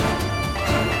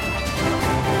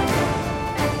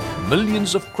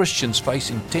millions of Christians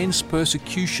face intense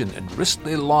persecution and risk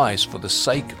their lives for the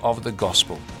sake of the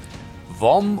gospel.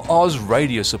 VOM Oz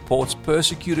Radio supports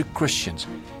persecuted Christians,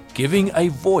 giving a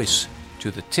voice to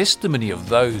the testimony of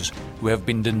those who have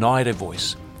been denied a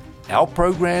voice. Our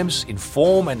programs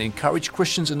inform and encourage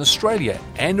Christians in Australia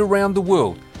and around the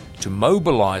world to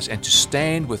mobilize and to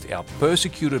stand with our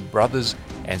persecuted brothers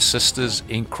and sisters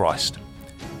in Christ.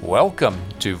 Welcome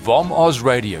to VOM Oz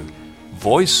Radio,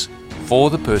 voice for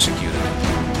the persecuted.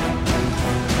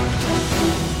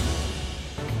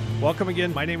 Welcome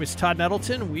again. My name is Todd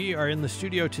Nettleton. We are in the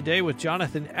studio today with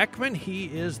Jonathan Eckman. He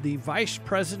is the Vice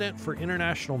President for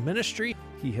International Ministry.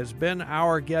 He has been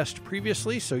our guest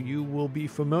previously, so you will be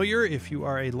familiar if you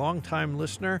are a longtime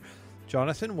listener.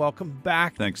 Jonathan, welcome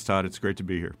back. Thanks, Todd. It's great to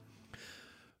be here.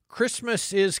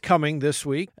 Christmas is coming this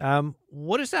week.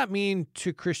 What does that mean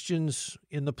to Christians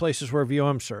in the places where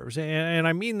VOM serves? And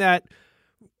I mean that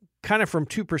kind of from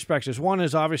two perspectives. One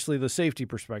is obviously the safety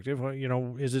perspective. You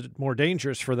know, is it more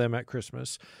dangerous for them at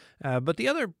Christmas? But the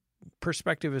other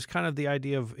perspective is kind of the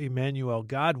idea of Emmanuel,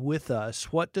 God with us.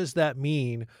 What does that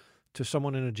mean to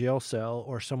someone in a jail cell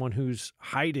or someone who's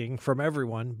hiding from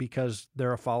everyone because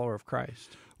they're a follower of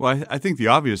Christ? Well, I think the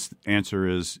obvious answer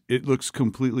is it looks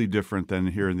completely different than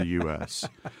here in the U.S.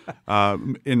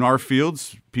 In our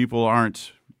fields, people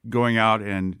aren't going out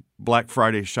and Black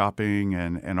Friday shopping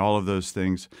and all of those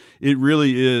things. It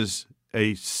really is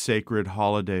a sacred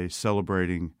holiday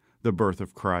celebrating the birth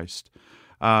of Christ.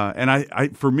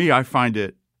 And for me, I find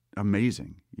it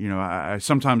amazing. You know, I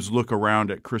sometimes look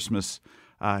around at Christmas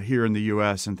here in the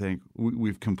U.S. and think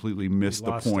we've completely missed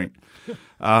the point.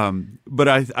 But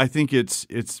I think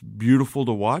it's beautiful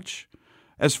to watch.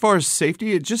 As far as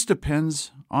safety, it just depends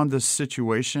on the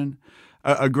situation.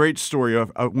 A great story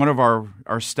of one of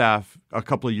our staff a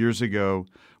couple of years ago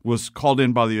was called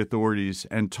in by the authorities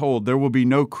and told there will be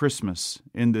no Christmas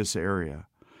in this area.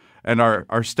 And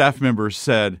our staff members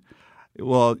said,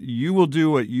 well, you will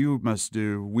do what you must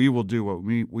do. We will do what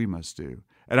we must do.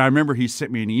 And I remember he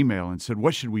sent me an email and said,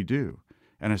 what should we do?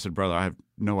 And I said, brother, I have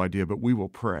no idea, but we will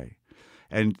pray.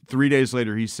 And 3 days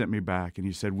later, he sent me back and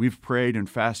he said, we've prayed and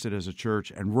fasted as a church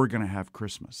and we're going to have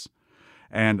Christmas.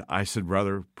 And I said,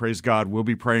 brother, praise God, we'll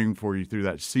be praying for you through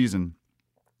that season.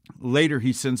 Later,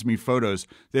 he sends me photos.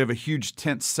 They have a huge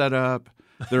tent set up.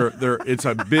 It's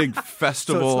a big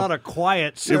festival. So it's not a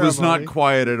quiet ceremony. It was not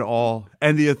quiet at all.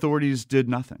 And the authorities did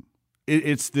nothing.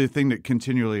 It's the thing that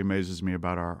continually amazes me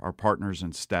about our partners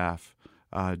and staff,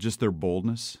 just their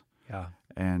boldness. Yeah.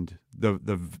 And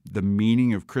the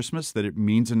meaning of Christmas, that it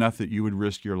means enough that you would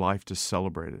risk your life to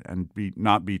celebrate it and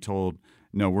not be told,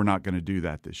 no, we're not going to do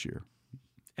that this year.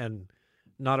 And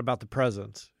not about the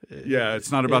presents. Yeah,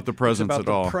 it's not about the presents at all. It's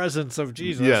about the presence of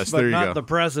Jesus, yes, but not go. the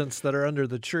presents that are under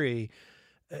the tree.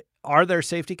 Are there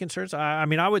safety concerns? I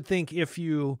mean, I would think if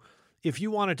you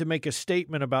wanted to make a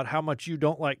statement about how much you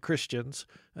don't like Christians,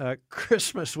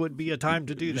 Christmas would be a time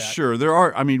to do that. Sure, there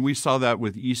are. I mean, we saw that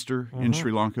with Easter in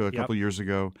Sri Lanka a couple years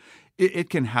ago. It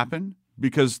can happen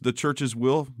because the churches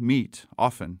will meet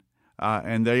often,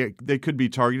 and they could be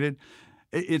targeted.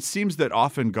 It seems that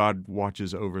often God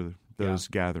watches over those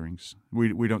gatherings.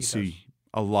 We don't see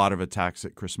a lot of attacks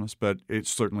at Christmas, but it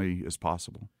certainly is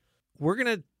possible. We're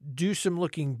going to do some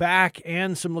looking back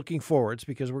and some looking forwards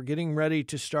because we're getting ready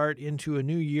to start into a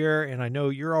new year, and I know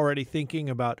you're already thinking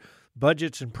about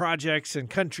budgets and projects and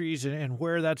countries and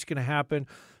where that's going to happen.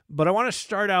 But I want to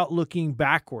start out looking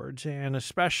backwards, and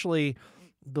especially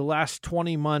the last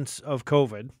 20 months of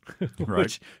COVID,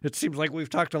 which it seems like we've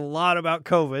talked a lot about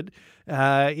COVID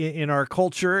in our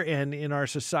culture and in our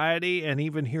society and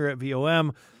even here at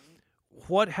VOM.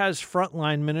 What has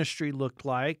frontline ministry looked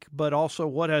like, but also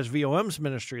what has VOM's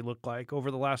ministry looked like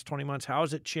over the last 20 months? How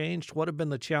has it changed? What have been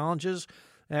the challenges?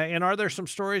 And are there some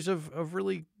stories of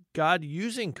really God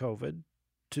using COVID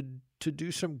to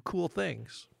do some cool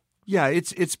things? Yeah,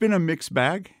 it's been a mixed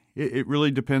bag. It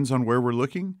really depends on where we're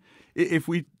looking. If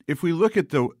we look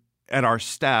at our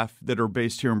staff that are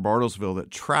based here in Bartlesville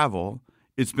that travel,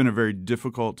 it's been a very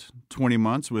difficult 20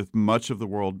 months with much of the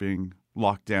world being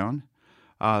locked down.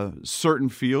 Certain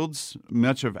fields,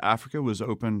 much of Africa was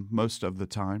open most of the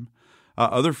time.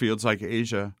 Other fields like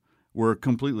Asia were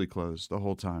completely closed the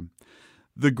whole time.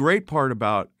 The great part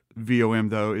about VOM,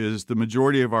 though, is the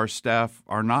majority of our staff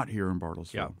are not here in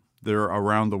Bartlesville. Yeah. They're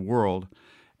around the world.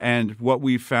 And what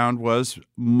we found was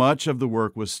much of the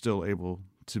work was still able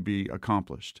to be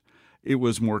accomplished. It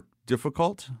was more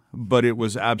difficult, but it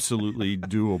was absolutely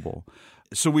doable.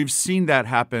 So we've seen that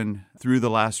happen through the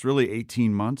last really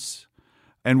 18 months.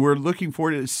 And we're looking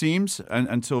forward, it seems,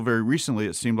 until very recently,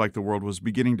 it seemed like the world was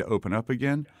beginning to open up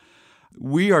again.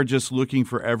 We are just looking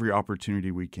for every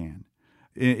opportunity we can.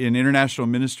 In international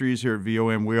ministries here at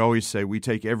VOM, we always say we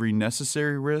take every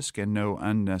necessary risk and no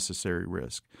unnecessary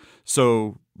risk.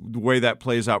 So the way that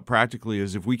plays out practically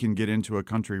is if we can get into a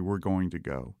country, we're going to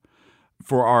go.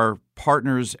 For our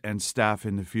partners and staff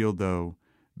in the field, though,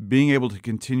 being able to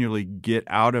continually get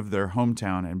out of their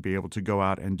hometown and be able to go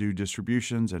out and do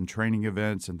distributions and training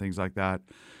events and things like that,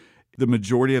 the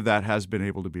majority of that has been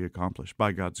able to be accomplished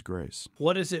by God's grace.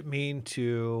 What does it mean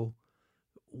to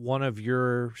one of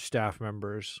your staff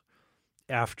members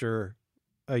after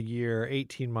a year,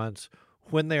 18 months,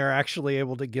 when they are actually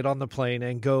able to get on the plane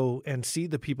and go and see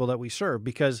the people that we serve?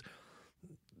 Because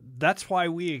that's why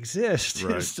we exist,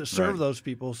 is to serve those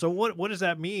people. So what does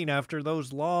that mean after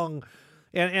those long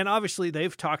and obviously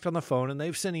they've talked on the phone and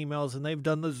they've sent emails and they've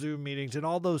done the Zoom meetings and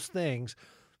all those things,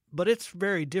 but it's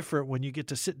very different when you get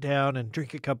to sit down and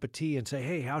drink a cup of tea and say,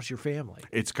 hey, how's your family?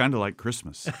 It's kind of like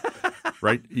Christmas.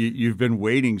 Right? You've been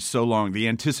waiting so long, the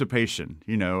anticipation,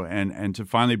 and to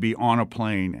finally be on a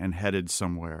plane and headed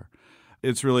somewhere.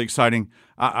 It's really exciting.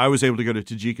 I was able to go to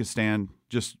Tajikistan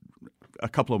just a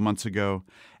couple of months ago,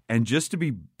 and just to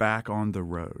be back on the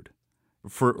road.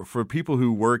 For people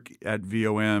who work at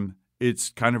VOM, it's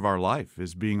kind of our life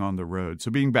is being on the road.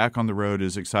 So being back on the road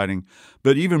is exciting.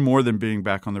 But even more than being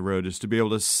back on the road is to be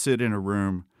able to sit in a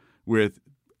room with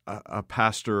a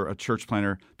pastor, a church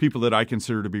planter, people that I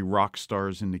consider to be rock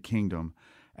stars in the kingdom,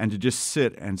 and to just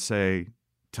sit and say,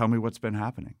 tell me what's been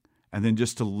happening. And then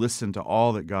just to listen to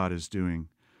all that God is doing.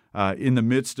 In the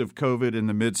midst of COVID, in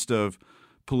the midst of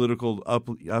political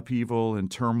upheaval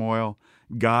and turmoil,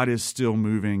 God is still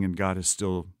moving and God is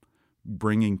still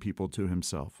bringing people to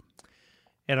himself.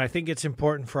 And I think it's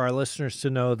important for our listeners to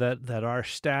know that our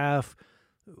staff,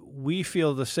 we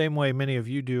feel the same way many of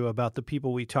you do about the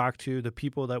people we talk to, the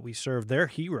people that we serve. They're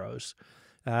heroes.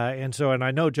 And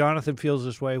I know Jonathan feels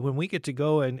this way. When we get to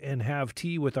go and have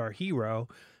tea with our hero,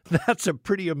 that's a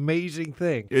pretty amazing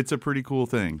thing. It's a pretty cool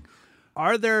thing.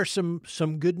 Are there some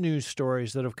good news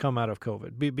stories that have come out of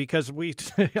COVID? Because we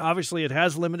obviously it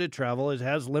has limited travel. It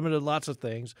has limited lots of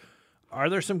things. Are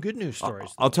there some good news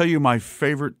stories? I'll tell you my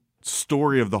favorite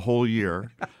story of the whole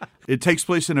year. It takes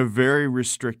place in a very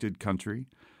restricted country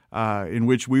in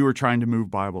which we were trying to move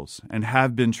Bibles and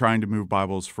have been trying to move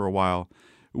Bibles for a while.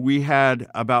 We had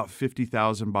about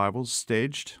 50,000 Bibles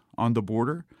staged on the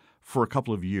border for a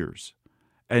couple of years.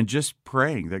 And just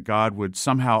praying that God would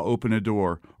somehow open a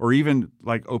door or even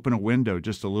like open a window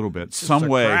just a little bit, some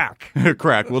way.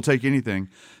 Crack. We'll take anything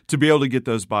to be able to get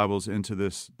those Bibles into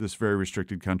this very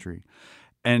restricted country.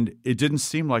 And it didn't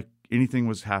seem like anything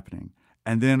was happening.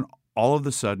 And then all of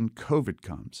a sudden, COVID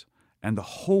comes and the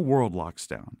whole world locks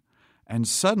down. And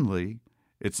suddenly,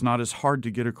 it's not as hard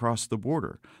to get across the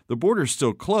border. The border's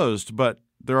still closed, but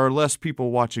there are less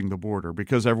people watching the border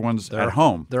because everyone's at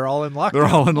home. They're all in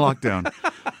lockdown.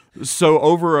 So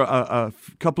over a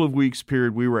couple of weeks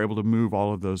period, we were able to move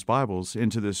all of those Bibles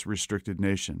into this restricted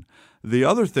nation. The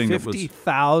other thing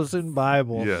 50,000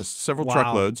 Bibles. Yes, several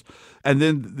truckloads. And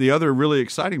then the other really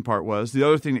exciting part was the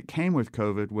other thing that came with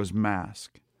COVID was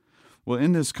mask. Well,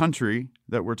 in this country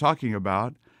that we're talking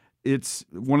about, it's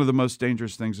one of the most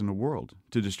dangerous things in the world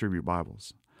to distribute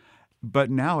Bibles. But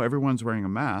now everyone's wearing a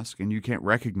mask and you can't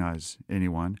recognize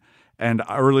anyone. And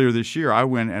earlier this year, I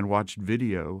went and watched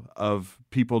video of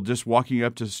people just walking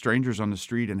up to strangers on the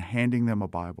street and handing them a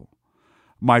Bible.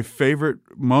 My favorite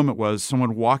moment was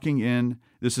someone walking in.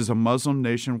 This is a Muslim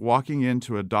nation, walking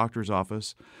into a doctor's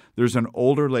office. There's an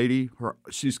older lady.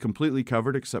 She's completely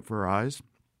covered except for her eyes.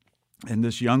 And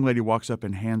this young lady walks up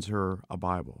and hands her a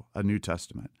Bible, a New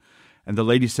Testament. And the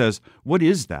lady says, "What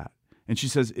is that?" And she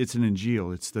says, "It's an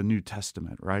Injil. It's the New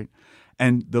Testament," right?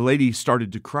 And the lady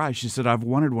started to cry. She said, "I've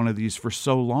wanted one of these for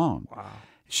so long." Wow.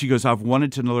 She goes, "I've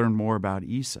wanted to learn more about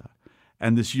Isa."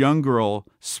 And this young girl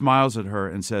smiles at her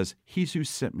and says, "He's who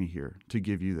sent me here to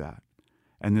give you that."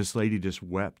 And this lady just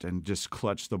wept and just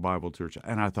clutched the Bible to her chest.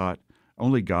 And I thought,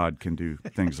 only God can do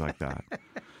things like that.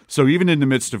 So even in the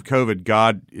midst of COVID,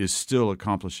 God is still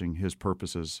accomplishing his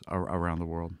purposes around the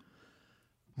world.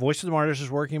 Voice of the Martyrs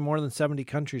is working in more than 70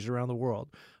 countries around the world.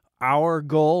 Our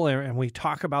goal, and we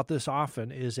talk about this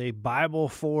often, is a Bible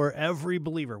for every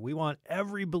believer. We want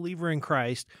every believer in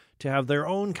Christ to have their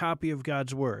own copy of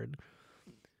God's Word.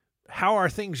 How are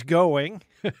things going?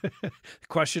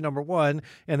 Question number one.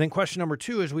 And then question number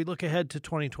two, as we look ahead to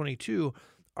 2022,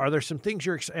 are there some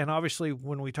things and obviously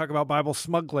when we talk about Bible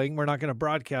smuggling, we're not going to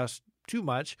broadcast too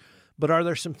much, but are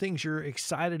there some things you're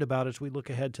excited about as we look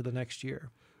ahead to the next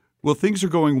year? Well, things are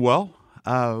going well.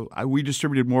 We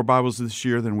distributed more Bibles this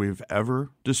year than we've ever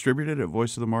distributed at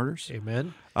Voice of the Martyrs.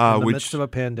 Amen. In the midst of a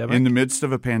pandemic. In the midst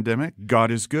of a pandemic,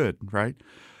 God is good, right?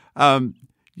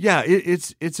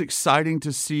 It's exciting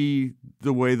to see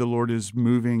the way the Lord is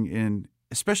moving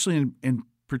especially in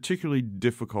particularly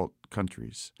difficult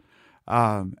countries,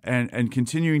 and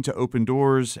continuing to open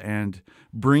doors and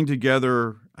bring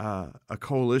together a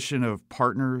coalition of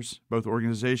partners, both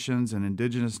organizations and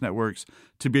indigenous networks,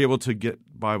 to be able to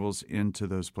get Bibles into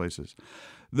those places.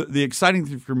 The exciting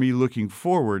thing for me looking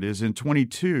forward is in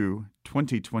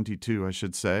 2022, I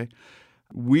should say,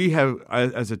 we have,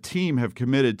 as a team, have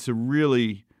committed to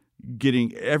really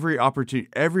getting every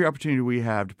opportunity we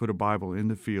have to put a Bible in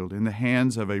the field, in the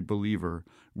hands of a believer,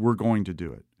 we're going to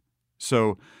do it.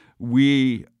 So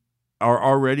we are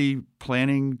already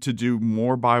planning to do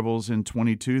more Bibles in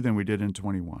 22 than we did in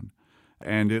 21.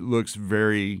 And it looks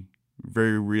very,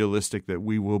 very realistic that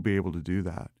we will be able to do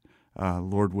that,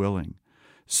 Lord willing.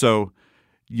 So,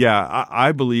 yeah,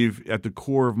 I believe at the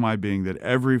core of my being that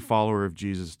every follower of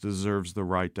Jesus deserves the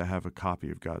right to have a copy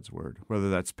of God's Word, whether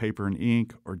that's paper and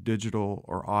ink or digital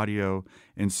or audio,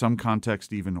 in some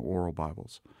context, even oral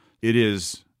Bibles. It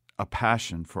is a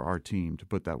passion for our team to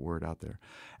put that word out there.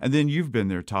 And then you've been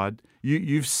there, Todd.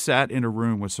 You've sat in a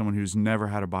room with someone who's never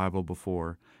had a Bible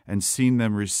before and seen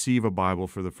them receive a Bible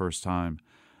for the first time.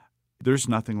 There's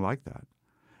nothing like that.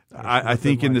 I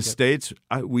think in the States,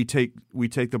 we take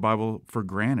the Bible for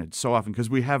granted so often because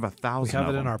we have 1,000 We have of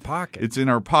it them. in our pocket. It's in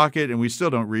our pocket, and we still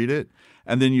don't read it.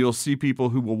 And then you'll see people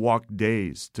who will walk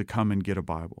days to come and get a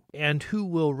Bible. And who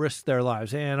will risk their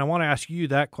lives? And I want to ask you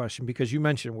that question because you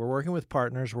mentioned we're working with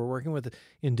partners, we're working with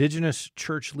indigenous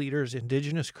church leaders,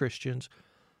 indigenous Christians.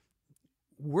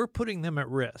 We're putting them at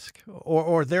risk,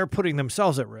 or they're putting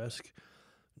themselves at risk.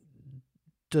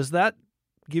 Does that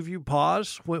give you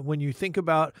pause when you think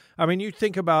about, you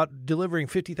think about delivering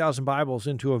 50,000 Bibles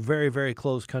into a very, very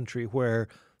closed country where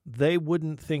they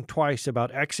wouldn't think twice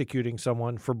about executing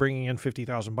someone for bringing in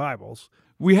 50,000 Bibles.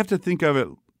 We have to think of it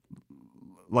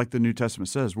like the New Testament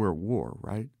says, we're at war,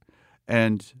 right?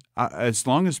 And as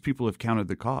long as people have counted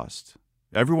the cost,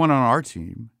 everyone on our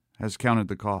team has counted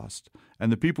the cost.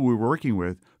 And the people we're working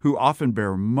with, who often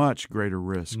bear much greater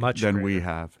risk than we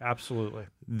have. Absolutely.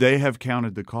 They have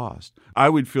counted the cost. I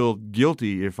would feel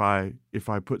guilty if I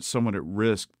put someone at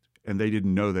risk and they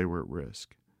didn't know they were at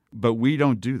risk. But we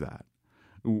don't do that.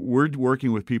 We're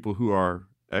working with people who are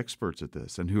experts at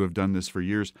this and who have done this for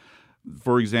years.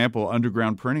 For example,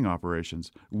 underground printing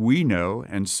operations. We know,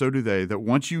 and so do they, that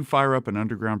once you fire up an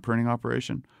underground printing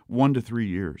operation, 1 to 3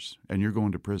 years, and you're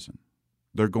going to prison.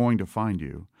 They're going to find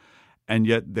you, and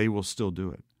yet they will still do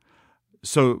it.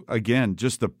 So again,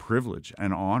 just the privilege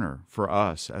and honor for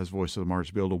us as Voice of the Martyrs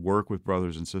to be able to work with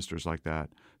brothers and sisters like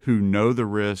that who know the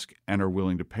risk and are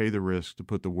willing to pay the risk to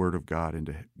put the Word of God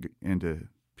into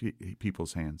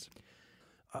people's hands.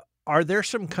 Are there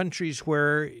some countries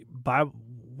where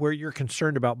you're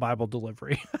concerned about Bible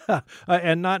delivery,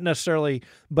 and not necessarily,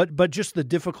 but just the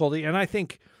difficulty? And I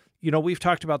think, we've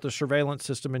talked about the surveillance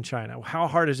system in China. How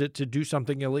hard is it to do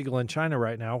something illegal in China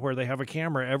right now where they have a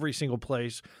camera every single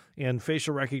place and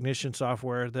facial recognition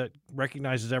software that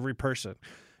recognizes every person?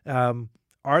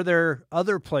 Are there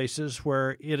other places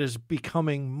where it is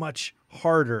becoming much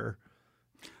harder?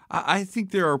 I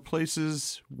think there are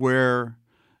places where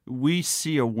we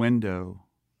see a window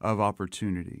of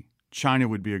opportunity. China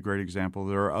would be a great example.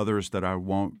 There are others that I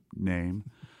won't name.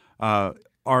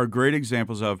 Are great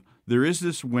examples of there is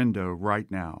this window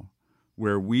right now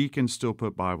where we can still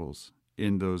put Bibles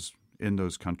in those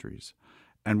countries.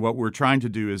 And what we're trying to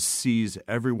do is seize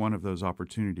every one of those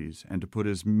opportunities and to put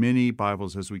as many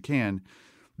Bibles as we can,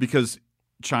 because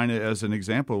China, as an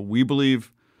example, we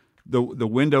believe the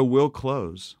window will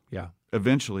close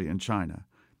eventually in China.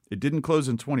 It didn't close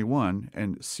in 21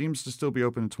 and seems to still be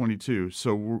open in 22,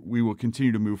 so we will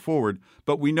continue to move forward.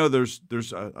 But we know there's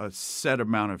a set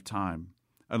amount of time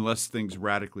unless things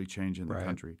radically change in the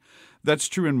country. That's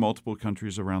true in multiple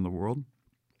countries around the world.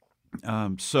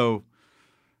 We're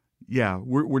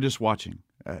just watching,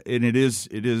 and it is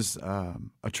a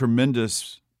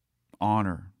tremendous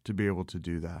honor to be able to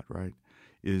do that. Right?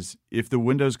 Is if the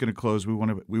window's going to close, we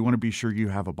want to be sure you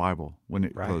have a Bible when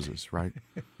it closes. Right?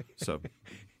 So,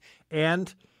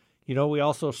 and we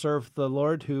also serve the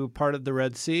Lord who parted the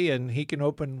Red Sea, and He can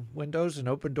open windows and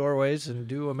open doorways and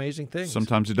do amazing things.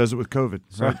 Sometimes He does it with COVID.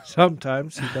 Right?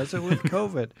 Sometimes He does it with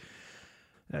COVID.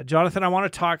 Jonathan, I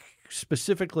want to talk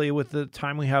specifically with the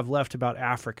time we have left about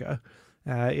Africa.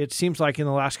 It seems like in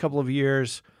the last couple of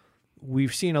years,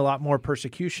 we've seen a lot more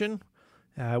persecution.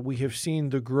 We have seen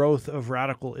the growth of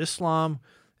radical Islam.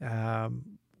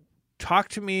 talk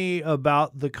to me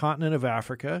about the continent of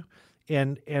Africa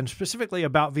and specifically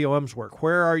about VOM's work.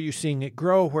 Where are you seeing it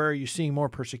grow? Where are you seeing more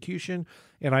persecution?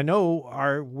 And I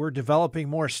know we're developing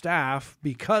more staff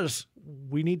because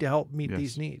we need to help meet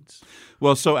these needs.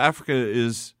 Well, so Africa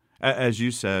is, as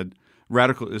you said,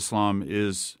 radical Islam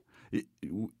is,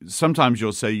 sometimes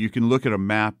you'll say you can look at a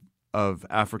map of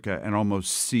Africa and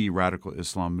almost see radical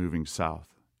Islam moving south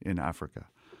in Africa.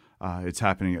 It's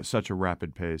happening at such a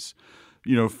rapid pace.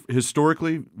 You know,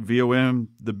 historically, VOM,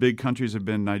 the big countries have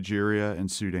been Nigeria and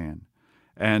Sudan.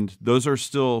 And those are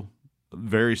still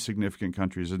very significant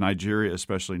countries, Nigeria,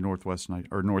 especially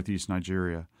northeast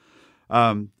Nigeria.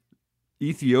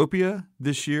 Ethiopia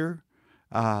this year,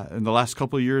 in the last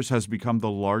couple of years, has become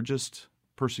the largest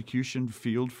persecution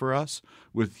field for us,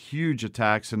 with huge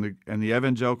attacks and the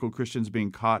evangelical Christians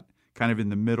being caught kind of in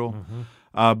the middle.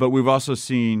 Mm-hmm. But we've also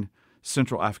seen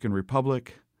Central African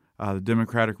Republic, the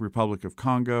Democratic Republic of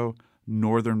Congo,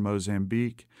 northern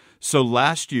Mozambique. So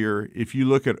last year, if you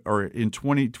look at, or in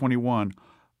 2021,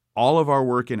 all of our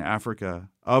work in Africa,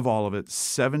 of all of it,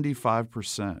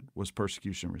 75% was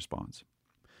persecution response.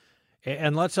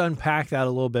 And let's unpack that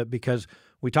a little bit, because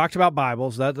we talked about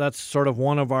Bibles. That's sort of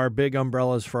one of our big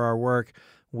umbrellas for our work.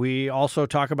 We also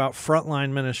talk about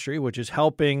frontline ministry, which is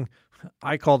helping,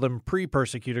 I call them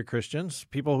pre-persecuted Christians,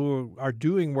 people who are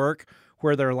doing work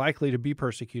where they're likely to be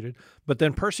persecuted. But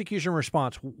then persecution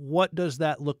response, what does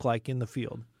that look like in the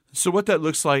field? So what that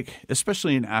looks like,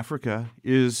 especially in Africa,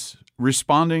 is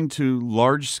responding to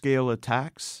large-scale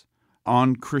attacks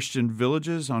on Christian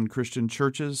villages, on Christian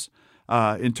churches,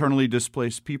 internally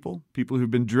displaced people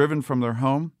who've been driven from their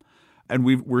home. And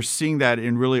we're seeing that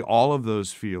in really all of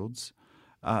those fields.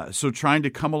 So trying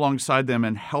to come alongside them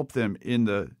and help them in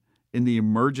the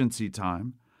emergency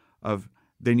time of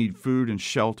they need food and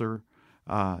shelter,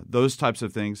 those types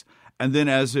of things. And then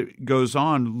as it goes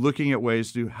on, looking at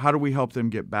ways to how do we help them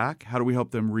get back? How do we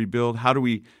help them rebuild? How do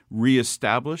we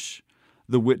reestablish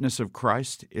the witness of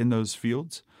Christ in those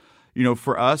fields? You know,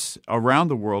 for us around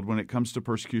the world, when it comes to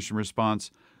persecution response,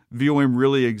 VOM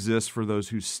really exists for those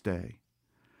who stay.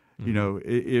 Mm-hmm. You know,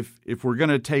 if we're going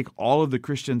to take all of the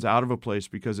Christians out of a place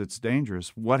because it's dangerous,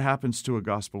 what happens to a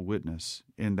gospel witness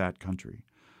in that country?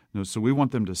 You know, so we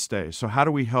want them to stay. So how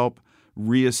do we help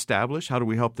reestablish? How do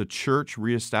we help the church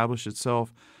reestablish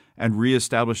itself and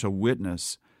reestablish a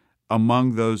witness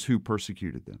among those who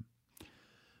persecuted them?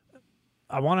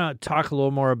 I want to talk a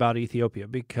little more about Ethiopia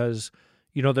because,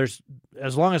 you know,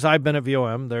 as long as I've been at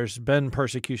VOM, there's been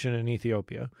persecution in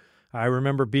Ethiopia. I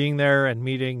remember being there and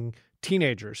meeting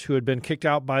teenagers who had been kicked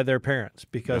out by their parents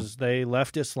because they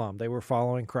left Islam. They were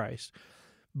following Christ.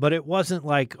 But it wasn't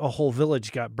like a whole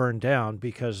village got burned down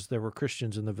because there were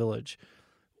Christians in the village.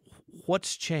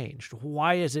 What's changed?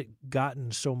 Why has it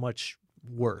gotten so much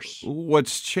worse?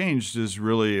 What's changed is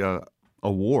really a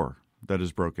war that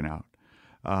has broken out.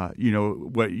 You know,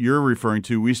 what you're referring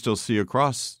to, we still see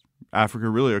across Africa,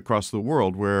 really across the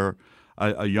world, where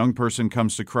a young person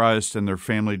comes to Christ and their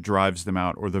family drives them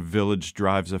out, or the village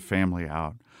drives a family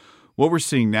out. What we're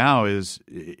seeing now is,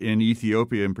 in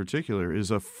Ethiopia in particular, is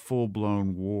a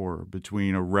full-blown war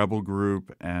between a rebel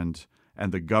group and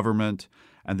the government,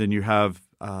 and then you have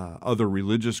other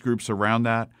religious groups around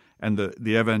that, and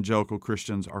the evangelical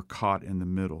Christians are caught in the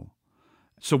middle.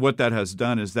 So what that has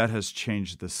done is that has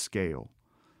changed the scale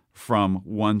from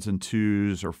ones and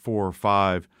twos or 4 or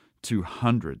 5 to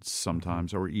hundreds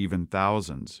sometimes, or even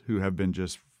thousands, who have been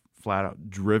just flat out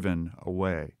driven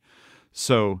away.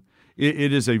 So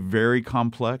it is a very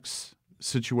complex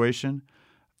situation.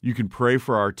 You can pray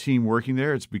for our team working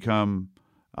there. It's become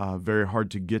very hard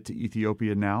to get to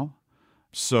Ethiopia now.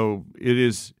 So it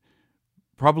is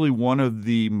probably one of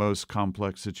the most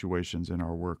complex situations in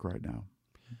our work right now.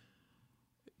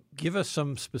 Give us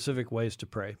some specific ways to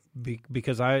pray,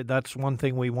 because that's one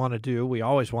thing we want to do. We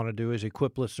always want to do is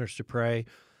equip listeners to pray.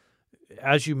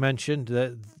 As you mentioned,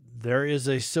 that there is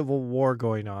a civil war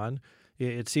going on.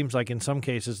 It seems like in some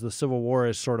cases the civil war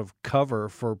is sort of cover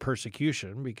for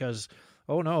persecution because,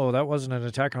 oh no, that wasn't an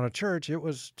attack on a church. It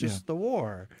was just the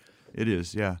war. It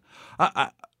is, yeah.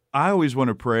 I always want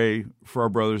to pray for our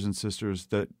brothers and sisters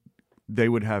that they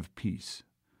would have peace.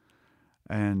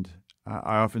 And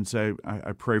I often say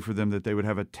I pray for them that they would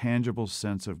have a tangible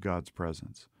sense of God's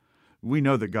presence. We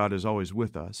know that God is always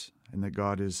with us and that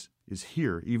God is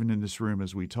here, even in this room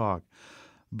as we talk.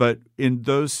 But in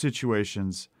those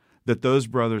situations, that those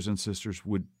brothers and sisters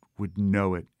would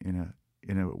know it in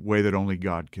a way that only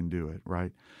God can do it,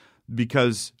 right?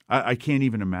 Because I can't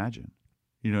even imagine,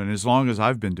 you know, and as long as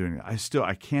I've been doing it,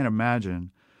 I can't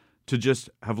imagine to just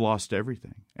have lost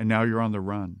everything. And now you're on the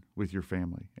run with your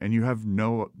family, and you have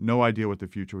no idea what the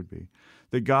future would be.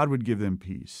 That God would give them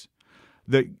peace,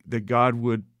 that God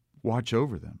would watch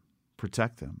over them,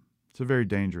 protect them. It's a very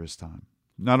dangerous time.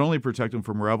 Not only protect them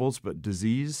from rebels, but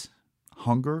disease,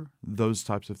 hunger, those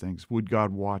types of things. Would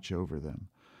God watch over them?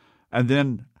 And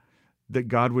then that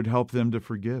God would help them to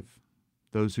forgive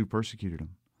those who persecuted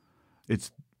them.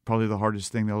 It's probably the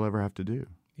hardest thing they'll ever have to do.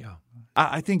 Yeah.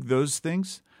 I think those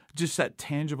things, just that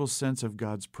tangible sense of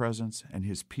God's presence and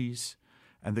his peace,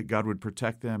 and that God would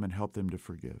protect them and help them to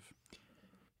forgive.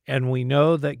 And we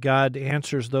know that God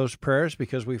answers those prayers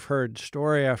because we've heard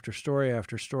story after story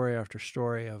after story after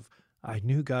story of, I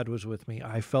knew God was with me.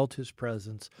 I felt his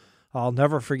presence. I'll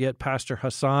never forget Pastor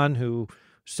Hassan, who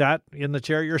sat in the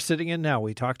chair you're sitting in now.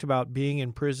 We talked about being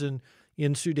in prison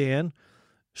in Sudan,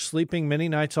 sleeping many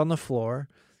nights on the floor.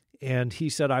 And he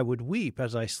said, I would weep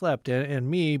as I slept. And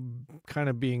me, kind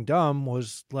of being dumb,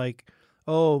 was like,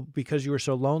 oh, because you were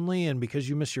so lonely and because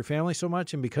you miss your family so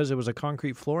much and because it was a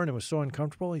concrete floor and it was so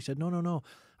uncomfortable. He said, no.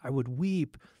 I would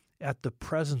weep at the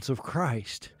presence of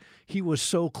Christ. He was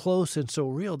so close and so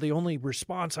real. The only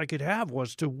response I could have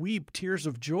was to weep tears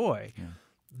of joy. Yeah.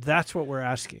 That's what we're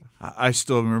asking. I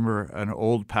still remember an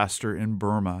old pastor in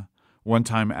Burma one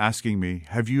time asking me,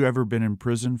 have you ever been in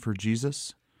prison for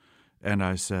Jesus? And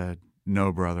I said,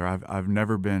 no, brother, I've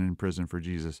never been in prison for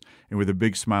Jesus. And with a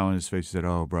big smile on his face, he said,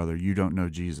 oh, brother, you don't know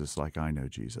Jesus like I know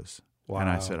Jesus. Wow. And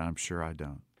I said, I'm sure I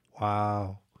don't.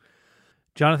 Wow.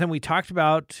 Jonathan, we talked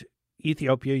about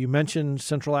Ethiopia. You mentioned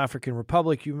Central African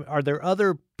Republic. Are there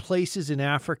other places in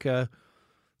Africa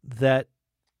that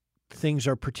things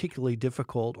are particularly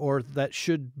difficult or that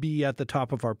should be at the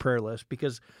top of our prayer list?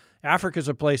 Because Africa is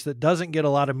a place that doesn't get a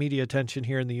lot of media attention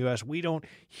here in the U.S. We don't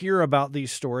hear about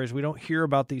these stories. We don't hear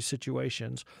about these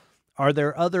situations. Are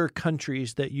there other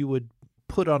countries that you would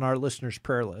put on our listeners'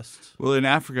 prayer lists? Well, in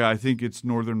Africa, I think it's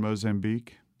northern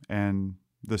Mozambique and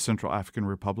the Central African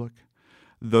Republic.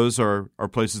 Those are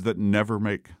places that never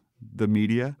make the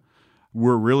media.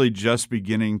 We're really just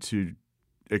beginning to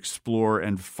explore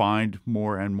and find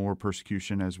more and more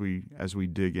persecution as we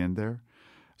dig in there.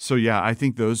 So yeah, I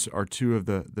think those are two of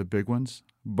the big ones.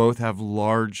 Both have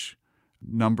large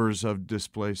numbers of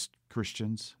displaced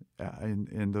Christians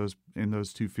in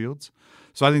those two fields.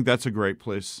 So I think that's a great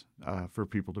place for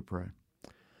people to pray.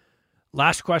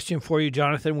 Last question for you,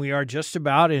 Jonathan. We are just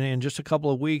about, in just a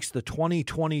couple of weeks, the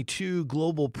 2022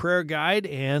 Global Prayer Guide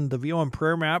and the VOM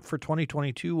Prayer Map for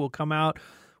 2022 will come out.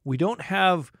 We don't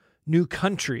have new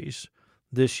countries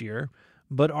this year,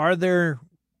 but are there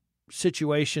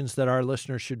situations that our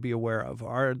listeners should be aware of?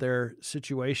 Are there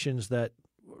situations that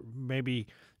maybe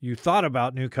you thought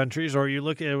about new countries or you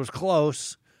look at it was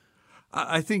close?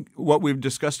 I think what we've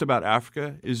discussed about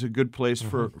Africa is a good place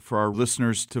for our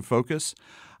listeners to focus.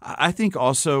 I think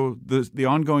also the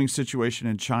ongoing situation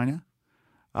in China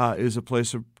is a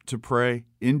place to pray.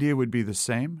 India would be the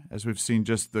same, as we've seen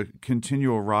just the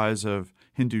continual rise of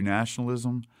Hindu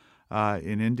nationalism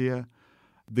in India.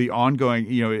 The ongoing,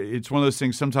 it's one of those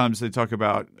things, sometimes they talk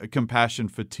about compassion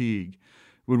fatigue.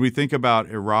 When we think about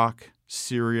Iraq,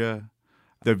 Syria,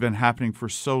 they've been happening for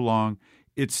so long,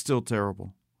 it's still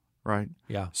terrible, right?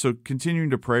 Yeah. So continuing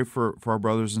to pray for our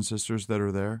brothers and sisters that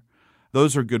are there,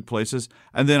 those are good places.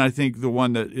 And then I think the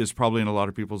one that is probably in a lot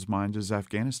of people's minds is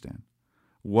Afghanistan.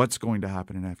 What's going to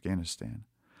happen in Afghanistan?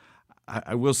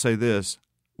 I will say this,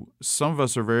 some of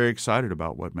us are very excited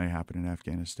about what may happen in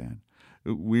Afghanistan.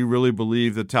 We really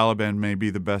believe the Taliban may be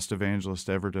the best evangelist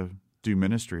ever to do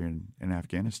ministry in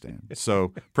Afghanistan.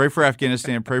 So pray for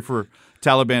Afghanistan, pray for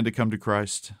Taliban to come to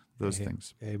Christ, those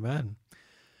things. Amen.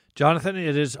 Jonathan,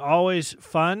 it is always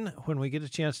fun when we get a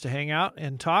chance to hang out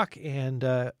and talk, and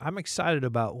I'm excited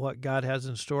about what God has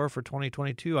in store for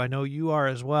 2022. I know you are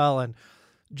as well, and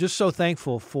just so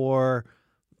thankful for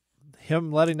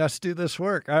Him letting us do this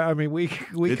work. I mean, we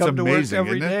come to work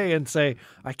every day and say,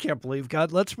 I can't believe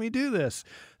God lets me do this.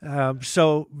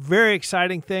 So very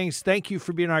exciting things. Thank you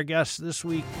for being our guest this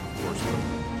week.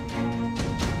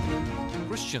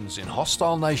 Christians in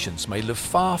hostile nations may live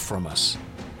far from us.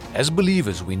 As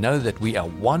believers, we know that we are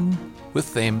one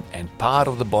with them and part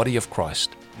of the body of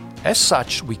Christ. As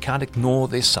such, we can't ignore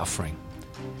their suffering.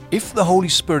 If the Holy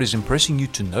Spirit is impressing you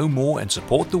to know more and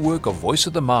support the work of Voice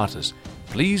of the Martyrs,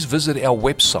 please visit our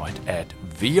website at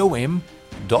vom.com.au.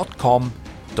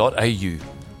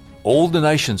 All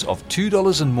donations of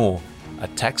 $2 and more are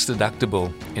tax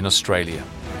deductible in Australia.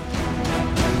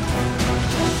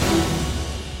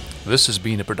 This has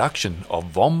been a production of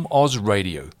VOM Oz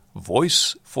Radio,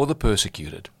 Voice for the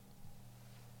Persecuted.